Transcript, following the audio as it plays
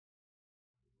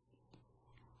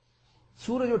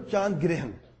سورج اور چاند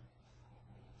گرہن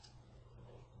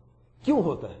کیوں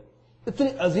ہوتا ہے؟ اتنی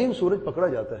عظیم سورج پکڑا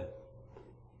جاتا ہے.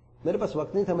 میرے پاس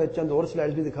وقت نہیں تھا، میں چند اور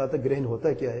سلائڈ بھی دکھاتا گرہن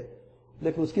ہوتا کیا ہے،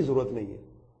 لیکن اس کی ضرورت نہیں ہے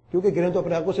کیونکہ گرہن تو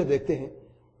اپنے آنکھوں سے دیکھتے ہیں،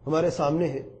 ہمارے سامنے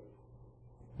ہے.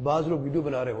 بعض لوگ ویڈیو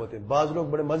بنا رہے ہوتے ہیں، بعض لوگ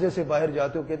بڑے مزے سے باہر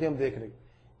جاتے ہو، کہتے ہیں ہم دیکھ رہے ہیں.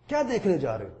 کیا دیکھنے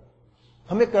جا رہے ہو؟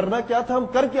 ہمیں کرنا کیا تھا، ہم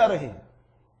کر کیا رہے ہیں؟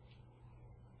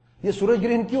 یہ سورج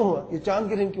گرہن کیوں ہوا، یہ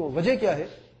چاند گرہن کیوں ہوا، وجہ کیا ہے؟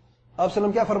 آپ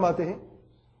سلام کیا فرماتے ہیں؟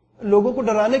 لوگوں کو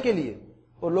ڈرانے کے لیے.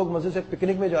 اور لوگ مزے سے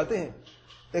پکنک میں جاتے ہیں،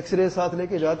 ایکس رے ساتھ لے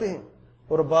کے جاتے ہیں،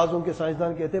 اور بعض ان کے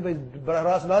سائنسدان کہتے ہیں بھائی براہ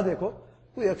راست نہ دیکھو،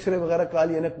 کوئی ایکس رے وغیرہ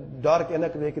کالی اینک ڈارک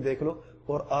اینک لے کے دیکھ لو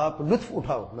اور آپ لطف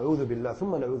اٹھاؤ. نعوذ باللہ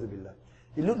ثم نعوذ باللہ.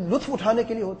 یہ لطف اٹھانے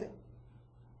کے لیے ہوتے ہیں.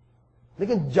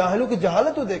 لیکن جاہلوں کی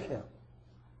جہالت تو دیکھیں.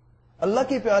 اللہ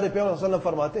کے پیارے پیغمبر صلی اللہ علیہ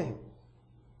وسلم فرماتے ہیں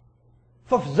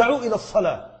فافزعوا الى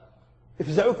الصلاۃ.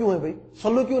 افزعوا کیوں ہے بھائی؟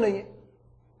 صلو کیوں نہیں ہے؟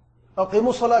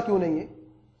 اقیموا الصلاۃ کیوں نہیں ہے؟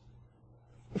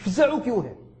 افزعوا کیوں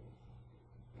ہے؟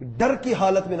 ڈر کی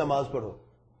حالت میں نماز پڑھو،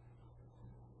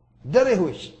 ڈرے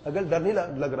ہوئے. اگر ڈر نہیں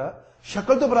لگ رہا،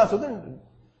 شکل تو بنا سکتے ہیں،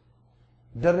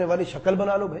 ڈرنے والی شکل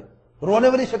بنا لو بھائی، رونے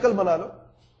والی شکل بنا لو.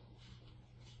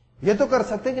 یہ تو کر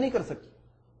سکتے ہیں کہ نہیں کر سکتے؟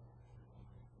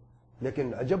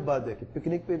 لیکن عجب بات ہے کہ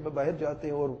پکنک پہ باہر جاتے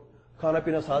ہیں اور کھانا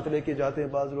پینا ساتھ لے کے جاتے ہیں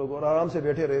بعض لوگ، اور آرام سے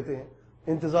بیٹھے رہتے ہیں،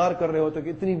 انتظار کر رہے ہوتے کہ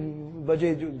اتنی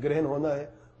بجے جو گرہن ہونا ہے،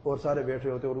 اور سارے بیٹھے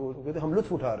ہوتے ہیں اور وہ کہتے ہیں ہم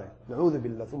لطف اٹھا رہے ہیں. نعوذ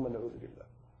باللہ ثم نعوذ باللہ.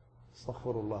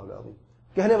 استغفر اللہ العظیم.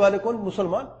 کہنے والے کون؟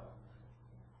 مسلمان.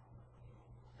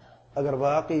 اگر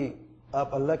واقعی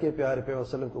آپ اللہ کے پیارے پیغمبر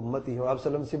صلی اللہ علیہ وسلم کی امتی ہو، آپ صلی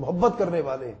اللہ علیہ وسلم سے محبت کرنے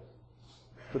والے ہیں،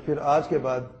 تو پھر آج کے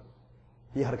بعد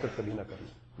یہ حرکت کبھی نہ کرنا.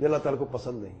 یہ اللہ تعالیٰ کو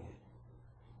پسند نہیں ہے.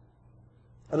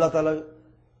 اللہ تعالیٰ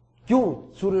کیوں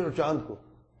سورج اور چاند کو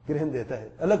گرہن دیتا ہے؟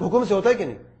 اللہ کے حکم سے ہوتا ہے کہ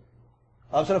نہیں؟ آپ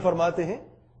صلی اللہ علیہ وسلم فرماتے ہیں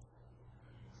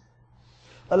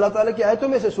اللہ تعالیٰ کی آیتوں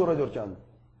میں سے سورج اور چاند،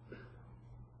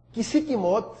 کسی کی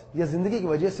موت یا زندگی کی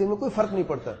وجہ سے ان میں کوئی فرق نہیں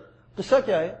پڑتا. قصہ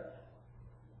کیا ہے؟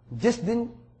 جس دن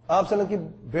آپ صلی اللہ علیہ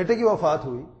وسلم کی بیٹے کی وفات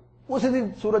ہوئی، اسی دن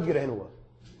سورج گرہن ہوا.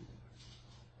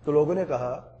 تو لوگوں نے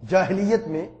کہا جاہلیت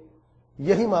میں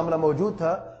یہی معاملہ موجود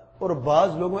تھا، اور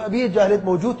بعض لوگوں میں ابھی یہ جاہلیت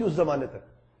موجود تھی اس زمانے تک.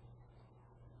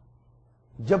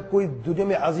 جب کوئی دنیا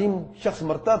میں عظیم شخص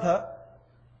مرتا تھا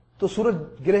تو سورج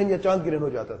گرہن یا چاند گرہن ہو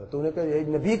جاتا تھا. تو انہوں نے کہا یہ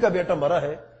نبی کا بیٹا مرا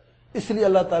ہے، اس لیے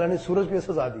اللہ تعالیٰ نے سورج کو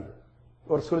سزا دی ہے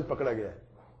اور سورج پکڑا گیا ہے.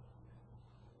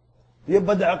 یہ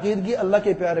بدعقیدگی اللہ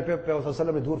کے پیارے پیغمبر صلی اللہ علیہ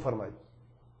وسلم نے دور فرمائی،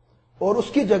 اور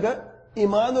اس کی جگہ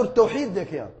ایمان اور توحید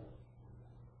دیکھیں آپ.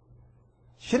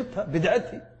 شرک تھا، بدعت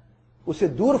تھی، اسے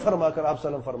دور فرما کر آپ صلی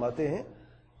اللہ علیہ وسلم فرماتے ہیں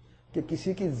کہ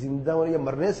کسی کی زندہ ہونے یا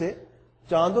مرنے سے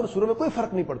چاند اور سورج میں کوئی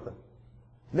فرق نہیں پڑتا.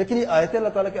 لیکن یہ آیتیں اللہ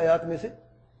تعالیٰ کی آیات میں سے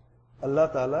اللہ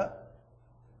تعالیٰ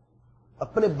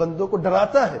اپنے بندوں کو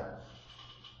ڈراتا ہے.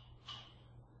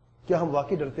 کیا ہم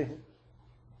واقعی ڈرتے ہیں؟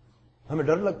 ہمیں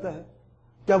ڈر لگتا ہے؟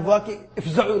 کیا واقعی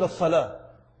افزعوا الی الصلاۃ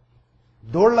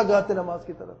دوڑ لگاتے نماز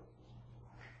کی طرف،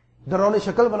 ڈرونی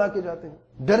شکل بنا کے جاتے ہیں،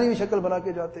 ڈری ہوئی شکل بنا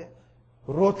کے جاتے ہیں،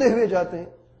 روتے ہوئے جاتے ہیں،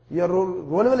 یا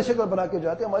رونے والی شکل بنا کے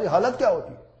جاتے ہیں؟ ہماری حالت کیا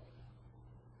ہوتی ہے؟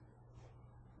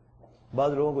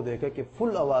 بعض لوگوں کو دیکھا کہ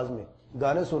فل آواز میں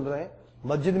گانے سن رہے ہیں،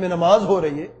 مسجد میں نماز ہو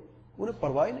رہی ہے، انہیں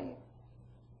پرواہ نہیں ہے،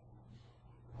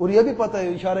 اور یہ بھی پتہ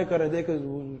ہے اشارے کر رہے ہیں، دیکھ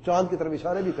چاند کی طرف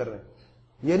اشارے بھی کر رہے ہیں.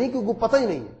 یہ نہیں کہ ان کو پتہ ہی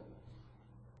نہیں ہے.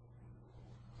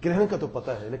 گرہن کا تو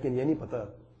پتہ ہے، لیکن یہ نہیں پتہ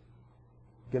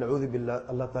کہ نعوذ باللہ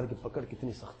اللہ تعالیٰ کی پکڑ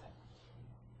کتنی سخت ہے.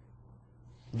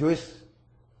 جو اس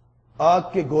آگ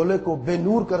کے گولے کو بے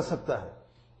نور کر سکتا ہے،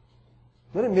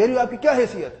 میری آپ کی کیا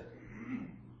حیثیت ہے؟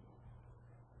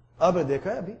 آپ نے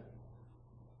دیکھا ہے ابھی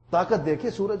طاقت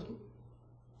دیکھیے سورج کی،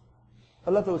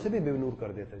 اللہ تو اسے بھی بے نور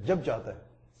کر دیتا ہے جب چاہتا ہے.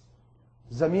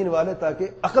 زمین والے تاکہ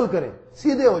عقل کریں،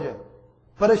 سیدھے ہو جائیں،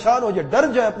 پریشان ہو جائیں،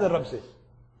 ڈر جائیں اپنے رب سے.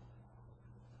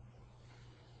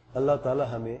 اللہ تعالی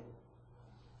ہمیں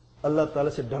اللہ تعالی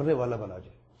سے ڈرنے والا بنا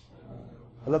جائے.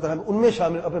 اللہ تعالی ہمیں ان میں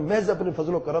شامل اپنے محض اپنے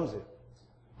فضل و کرم سے.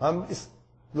 ہم اس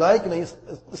لائق نہیں،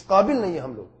 اس قابل نہیں ہیں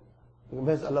ہم لوگ،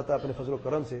 محض اللہ تعالی اپنے فضل و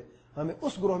کرم سے ہمیں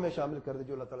اس گروہ میں شامل کر دے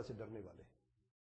جو اللہ تعالی سے ڈرنے والے ہیں.